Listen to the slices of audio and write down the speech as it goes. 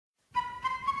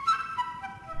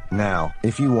Now,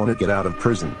 if you want to get out of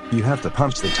prison, you have to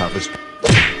punch the toughest.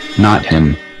 Not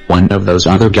him. One of those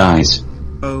other guys.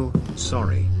 Oh,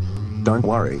 sorry. Don't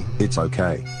worry, it's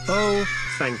okay. Oh,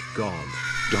 thank God.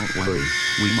 Don't worry,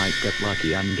 we might get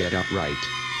lucky and get up right.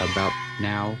 About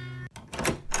now.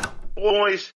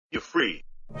 Boys, you're free.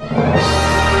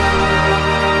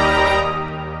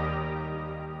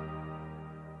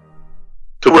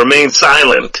 To remain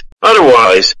silent.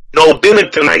 Otherwise, no dinner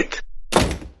tonight.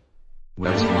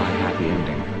 Where's my happy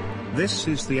ending? This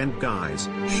is the end, guys.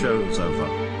 Show's over.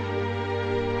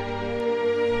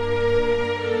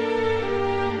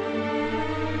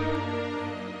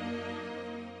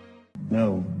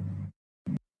 No.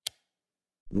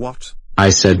 What? I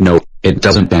said no, it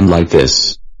doesn't end like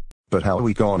this. But how are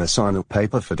we gonna sign a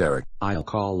paper for Derek? I'll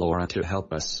call Laura to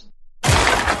help us.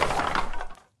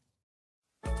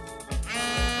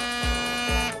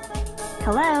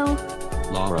 Hello?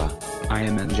 Laura, I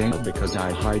am in jail because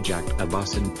I hijacked a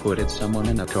bus and put someone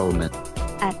in a coma.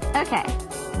 Okay.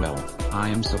 Well, I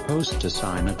am supposed to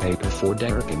sign a paper for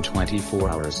Derek in 24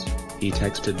 hours. He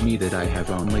texted me that I have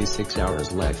only 6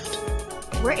 hours left.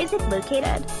 Where is it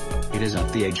located? It is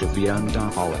at the age of young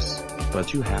Dallas,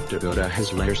 but you have to go to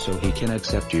his lair so he can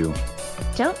accept you.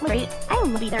 Don't worry, I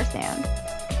will be there soon.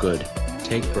 Good.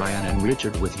 Take Brian and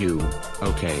Richard with you.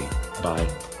 Okay, bye.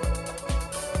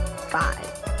 Bye.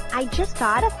 I just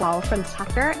got a call from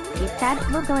Tucker. He said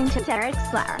we're going to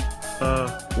Derek's lair.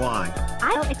 Why?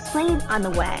 I'll explain on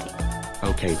the way.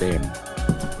 Okay then.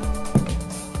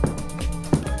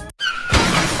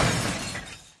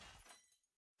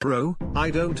 Bro,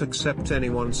 I don't accept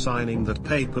anyone signing that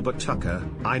paper but Tucker.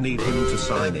 I need him to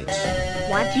sign it.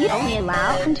 Why do you only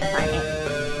allow him to sign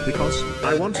it? Because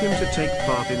I want him to take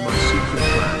part in my secret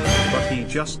plan, but he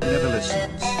just never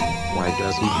listens. Why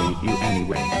does he hate you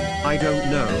anyway? I don't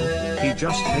know, he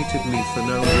just hated me for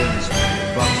no reason.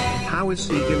 But, how is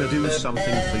he gonna do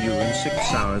something for you in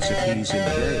 6 hours if he's in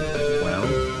jail? Well,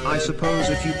 I suppose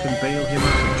if you can bail him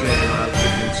out of jail I'll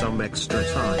give him some extra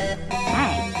time.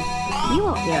 Thanks. We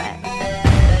won't do it.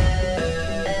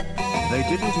 They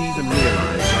didn't even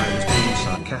realize I was being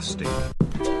sarcastic.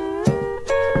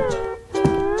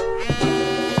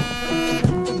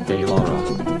 Hey Laura,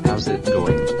 how's it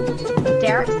going?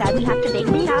 Derek said we have to take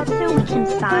these out so we can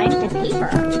sign the paper,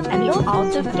 and you'll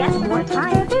also get more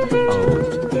time.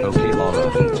 Oh, okay Laura,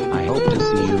 I hope to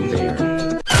see you there.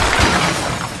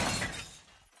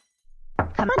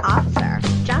 Come on, officer,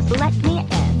 just let me in.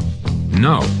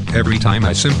 No, every time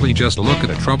I simply just look at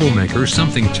a troublemaker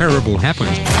something terrible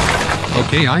happens.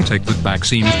 Okay, I take that back,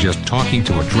 seems just talking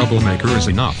to a troublemaker is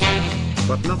enough.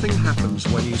 But nothing happens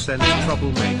when you send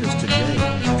troublemakers to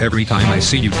jail. Every time I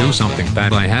see you do something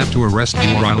bad I have to arrest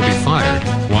you or I'll be fired.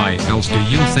 Why else do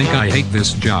you think I hate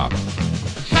this job?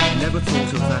 Never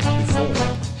thought of that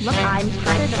before. Look, I'm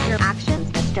tired of your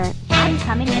actions, mister. I'm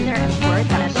coming in there and we're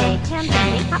gonna shake hands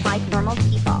and make up like normal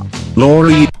people.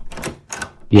 Laurie.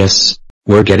 Yes,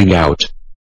 we're getting out.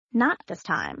 Not this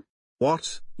time.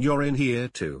 What? You're in here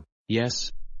too?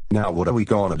 Yes. Now what are we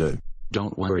gonna do?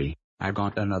 Don't worry, I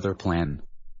got another plan.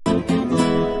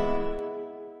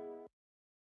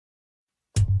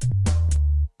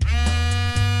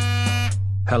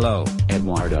 Hello.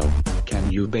 Eduardo,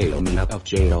 can you bail me out of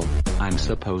jail? I'm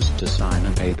supposed to sign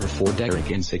a paper for Derek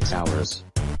in 6 hours.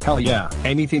 Hell yeah,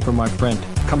 anything for my friend.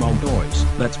 Come on boys,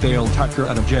 let's bail Tucker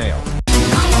out of jail.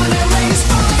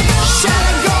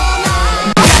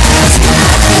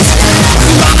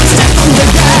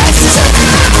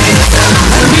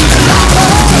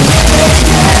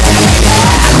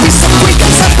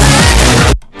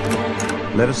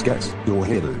 Let us guess, you're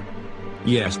here, dude.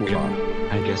 Yes we are.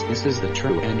 I guess this is the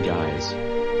true end, guys.